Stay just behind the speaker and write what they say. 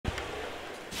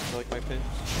You like my pins?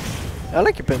 I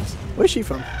like your pins. Where's she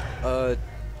from? I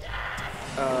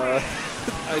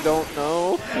don't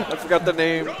know. I forgot the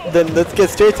name. Then let's get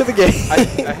straight to the game.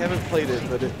 I haven't played it,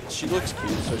 but she looks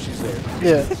cute, so she's there.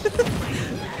 Yeah.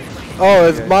 Oh,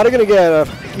 is Okay. Mada gonna get an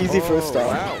easy first stop?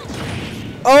 Wow.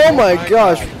 Oh my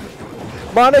gosh. God.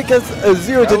 Mada gets a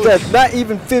 0 to That death, was- not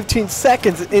even 15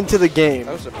 seconds into the game.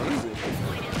 That was amazing.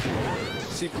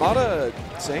 See, Mada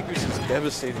Zangoose is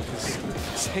devastating because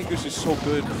Zangoose is so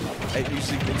good at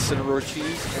using Incineroar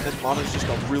cheese, and then Mada's just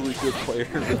a really good player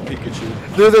with Pikachu.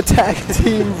 They're the tag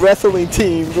team wrestling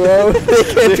team, bro. They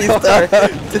can't be stopped.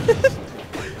 The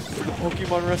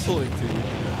Pokemon wrestling team.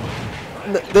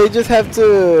 They just have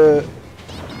to,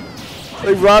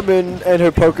 like, Robin and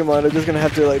her Pokemon are just gonna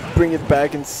have to like bring it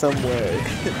back in some way.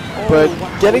 But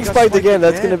wow, getting we got spiked again,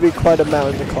 that's again. gonna be quite a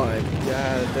mountain to climb.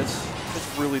 Yeah, that's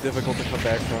really difficult to come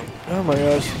back from. Oh my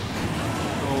gosh.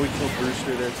 Oh, we killed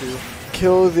Rooster there too.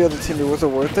 Kill the other team, was it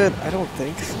worth it? I don't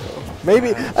think so.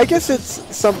 Maybe, I guess it's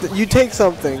something, you take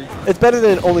something. It's better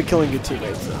than only killing your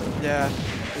teammates. Yeah.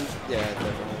 Yeah,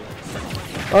 definitely.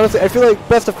 Honestly, I feel like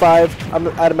best of 5,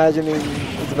 I'd imagining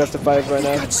it's the best of 5 right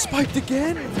now. You got spiked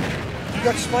again! You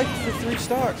got spiked for 3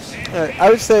 stocks. I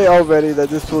would say already that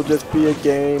this will just be a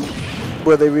game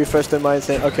where they refresh their mind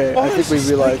saying, okay, I think we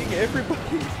realize. Spiking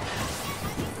everybody.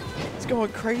 It's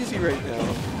going crazy right now.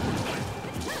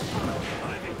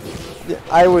 Yeah,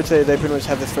 I would say they pretty much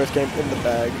have this first game in the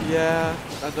bag. Yeah,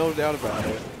 no doubt about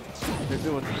it. They're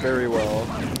doing very well.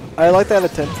 I like that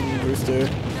attempt from Rooster.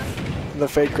 The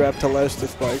fake grab to ledge the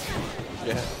spike.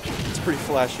 Yeah, it's pretty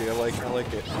flashy. I like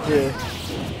it. Yeah.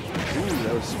 Ooh,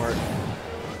 that was smart.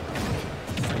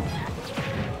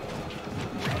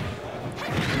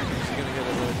 Is he gonna get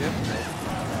another dip?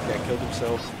 Yeah, killed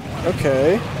himself.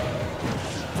 Okay.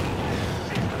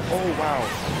 Oh wow.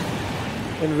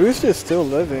 And Rooster is still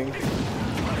living.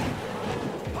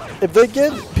 If they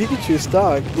get Pikachu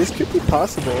stock, this could be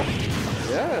possible.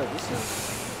 Yeah, this is.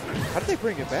 How did they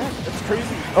bring it back? That's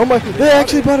crazy. Oh my, they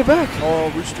actually brought it back. Oh,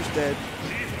 Rooster's dead.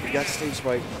 We got stage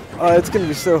spike. It's going to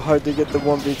be so hard to get the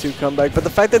 1v2 comeback. But the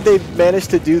fact that they managed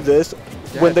to do this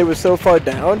when they were so far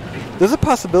down, there's a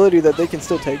possibility that they can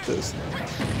still take this.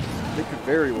 They could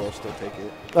very well still take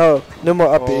it. Oh, no more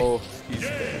uppy. Oh, he's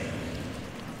dead.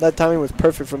 That timing was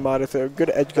perfect from Mada. So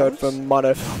good edge guard from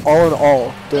Mada, all in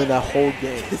all, during that whole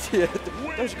game. Yeah,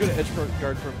 that was a good edge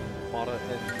guard from Mada,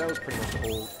 and that was pretty much the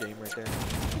whole game right there.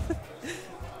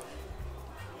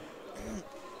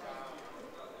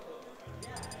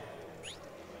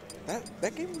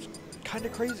 That game was kind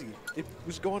of crazy. It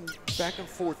was going back and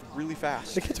forth really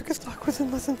fast. The kid took a stock within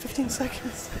less than 15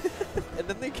 seconds. And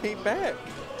then they came back.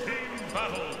 Team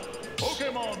battle.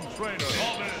 Pokemon trainer.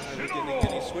 Are they getting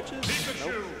any switches?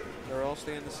 Nope. They're all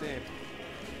staying the same.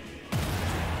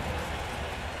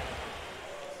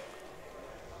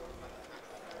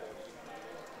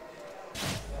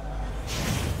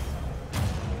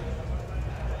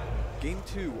 Game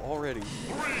 2 already.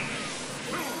 3,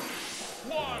 2,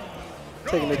 1.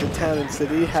 Taking it to town and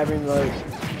city, having like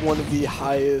one of the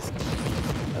highest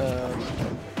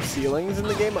ceilings in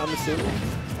the game, I'm assuming.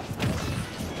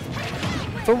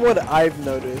 From what I've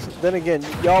noticed. Then again,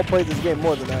 y'all played this game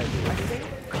more than I do. I think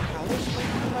Kalos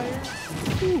might be higher.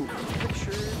 Ooh, I'm pretty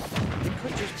sure it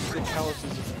could just be that Kalos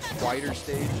is a wider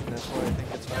stage, and that's why I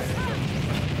think it's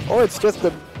higher. Or it's just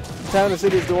the town and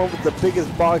city is the one with the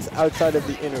biggest box outside of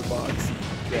the inner box.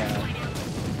 Yeah.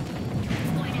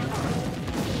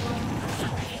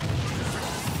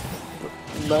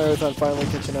 Marathon finally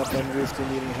catching up on Rooster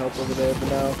needing help over there, but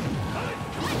now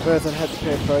Marathon had to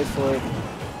pay a price for it.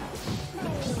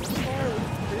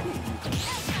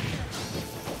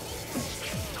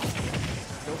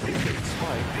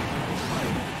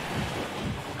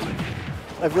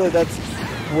 I feel like that's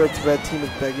what Red Team is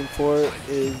begging for,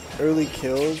 is early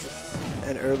kills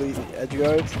and early edge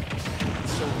guards.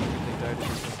 It's so weak if they died to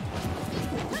this one.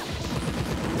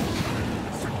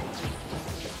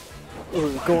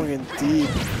 Ooh, going in deep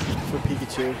for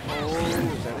Pikachu. Oh,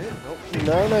 is that it? Nope.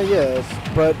 No, not yet,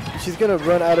 but she's gonna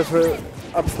run out of her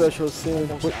up special soon.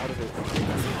 Almost out of it.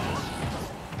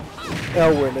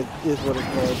 Elwyn is what it's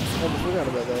called. I forgot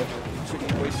about that. So he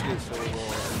wasted it so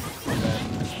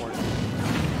smart.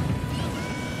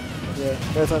 Yeah,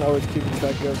 Marathon always keeping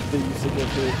track of the usage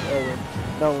of his Elwyn.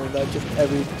 Not only that, just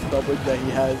every spellbook that he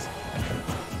has.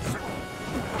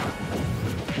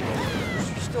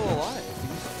 He's still alive.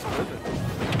 He's living.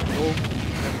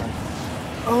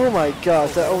 Oh my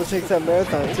gosh, that overtakes that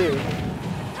Marathon too.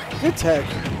 Good tech. I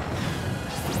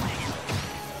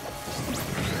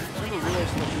never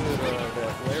realized how good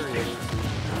that Larry is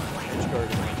edge guard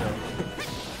in my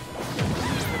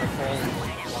He's gonna fall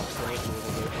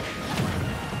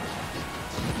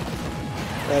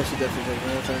I should definitely take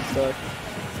Marathon stock.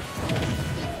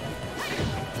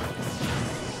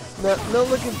 Not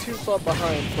looking too far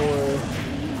behind for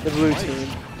the blue team.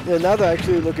 Yeah, now they're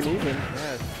actually looking even.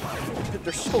 Yeah.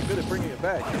 They're so good at bringing it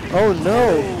back. Oh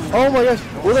no! Oh my gosh!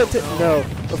 Will that no?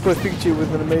 Of course, Pikachu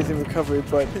with an amazing recovery,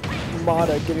 but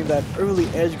Mada getting that early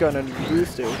edge gun on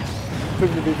Rooster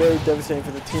proving to be very devastating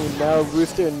for the team. Now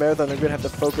Rooster and Marathon are going to have to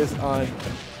focus on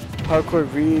hardcore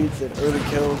reads and early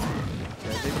kills.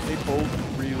 Yeah, they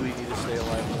both really need to stay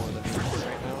alive more than Rooster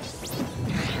right now.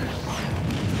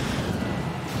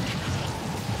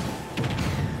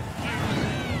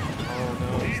 Oh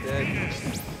no, he's dead.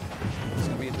 It's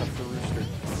going to be tough for Rooster.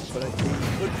 But he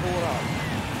could pull it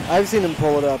off. I've seen him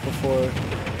pull it off before.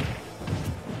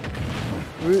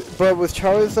 But with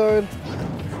Charizard,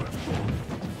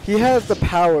 he has the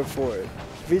power for it.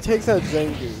 If he takes out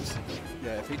Zangoose.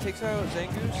 Yeah, if he takes out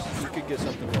Zangoose, he could get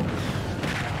something going.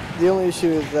 The only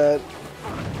issue is that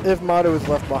if Mada was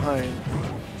left behind,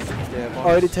 Yeah,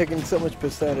 already taking so much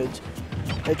percentage,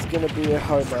 it's going to be a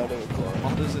hard battle to call.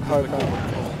 Mada's a Hard difficult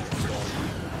battle.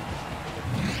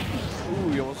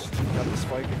 one. Ooh, you almost got the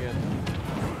spike again.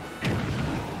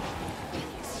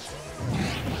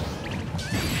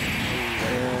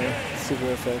 Yeah,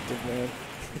 super effective, man.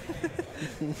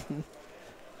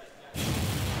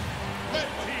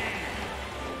 Red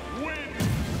team win.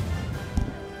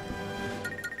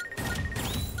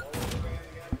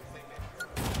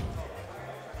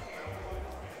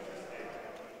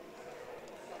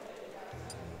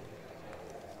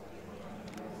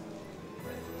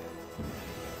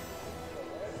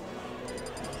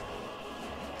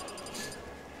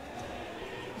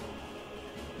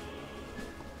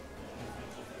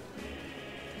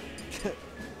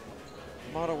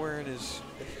 Mada wearing his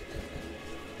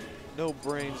no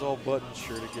brains, all buttons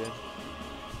shirt again.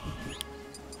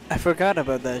 I forgot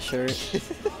about that shirt. Team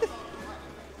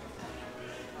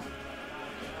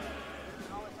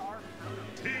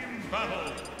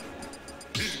battle.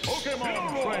 His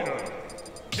Pokemon trainer,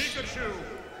 Pikachu.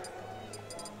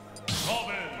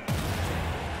 Robin.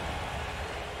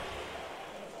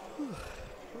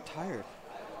 I'm tired.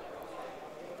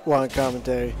 Well, on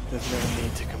commentary, there's no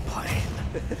need to complain.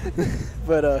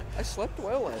 But, I slept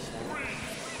well last night.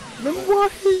 then why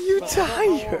are you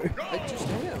tired? I just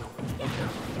am. Okay.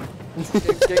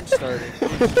 Game starting.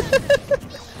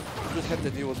 Just have to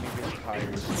deal with me being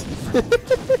tired.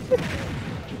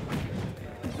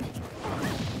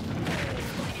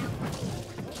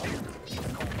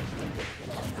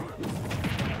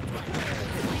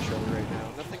 Each other right now.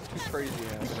 Nothing too crazy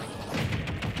happening.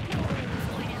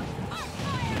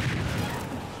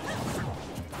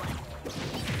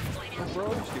 Oh,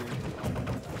 bro's here.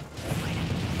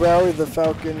 Brownie the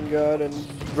Falcon God and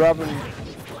Robin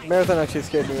Marathon actually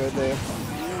scared me right there.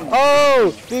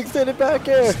 Oh! The extended back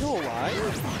air! Still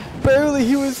alive? Barely,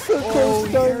 he was so close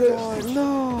to dying you're there. not.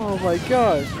 No, oh my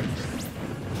gosh.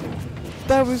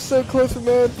 That was so close for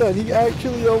Marathon. He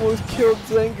actually almost killed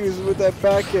Zangoose with that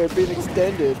back air being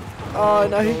extended. Oh,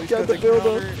 now no, he he's got the build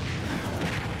up. counter.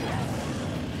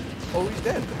 Oh, he's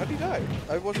dead. How'd he die?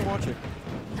 I wasn't watching.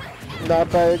 Not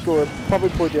back or probably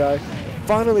poor guy.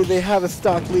 Finally, they have a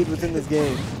stock lead within this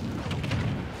game.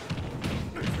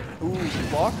 Ooh,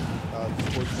 block.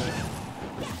 Unfortunate.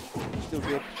 Still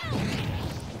good.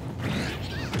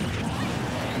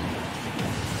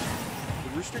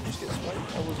 Did Rooster just get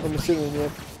spiked? I wasn't. I'm assuming, yeah.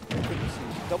 I couldn't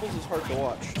see. Doubles is hard to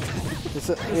watch. There's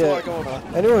There's a lot going on.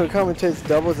 Anyone who commentates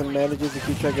doubles and manages to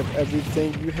keep track of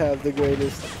everything, you have the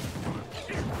greatest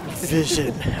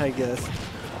vision, I guess.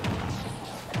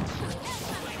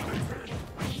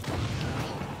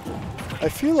 I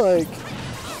feel like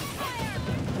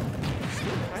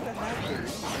Kinda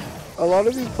have a lot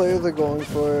of these players are going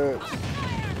for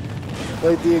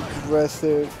like the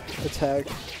aggressive attack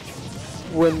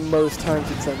when most times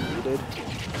it's unneeded.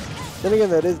 Then again,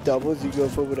 that is doubles. You go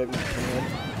for whatever you can.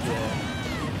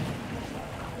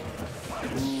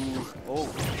 Oh.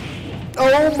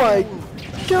 Oh my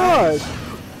gosh!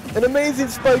 An amazing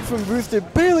spike from Rooster,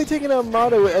 barely taking out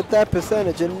Mada at that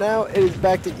percentage, and now it is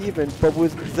back to even. But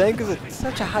with Zangoose at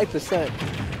such a high percent,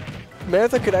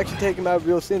 Marathon could actually take him out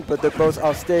real soon, but they're both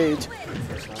off stage.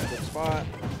 That's not a good spot.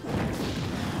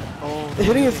 Oh.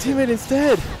 Hitting his teammate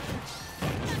instead.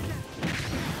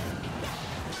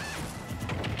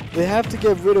 They have to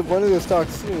get rid of one of their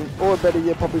stocks soon, or better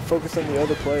yet, probably focus on the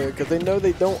other player, because they know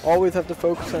they don't always have to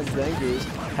focus on Zangoose.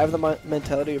 Have the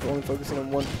mentality of only focusing on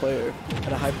one player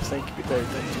at a high percent can be very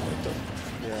detrimental.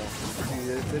 Yeah.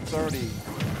 See, it's already.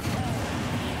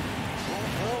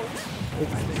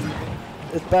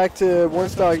 It's back to one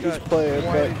stock He's got each player,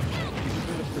 but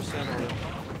 20% on it.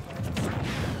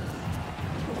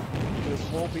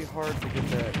 won't be hard to get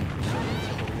that from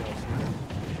somebody else.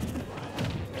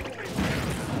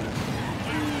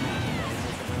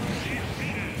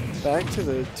 Back to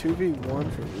the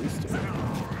 2v1 for Rooster.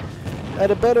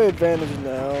 At a better advantage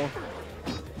now.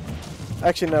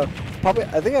 Actually, no. Probably,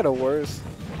 I think at a worse.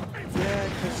 Yeah,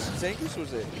 because Zangoose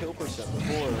was at kill percent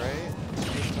before, right?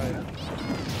 This time,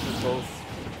 they're both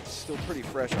still pretty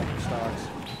fresh on their stocks.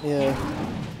 Yeah.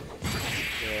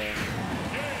 Yeah.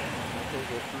 Okay,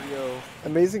 go 3-0.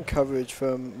 Amazing coverage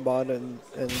from Mada and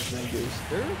Zangoose.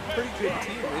 They're a pretty good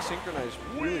team. They synchronize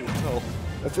really well.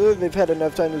 I feel like they've had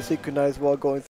enough time to synchronize while going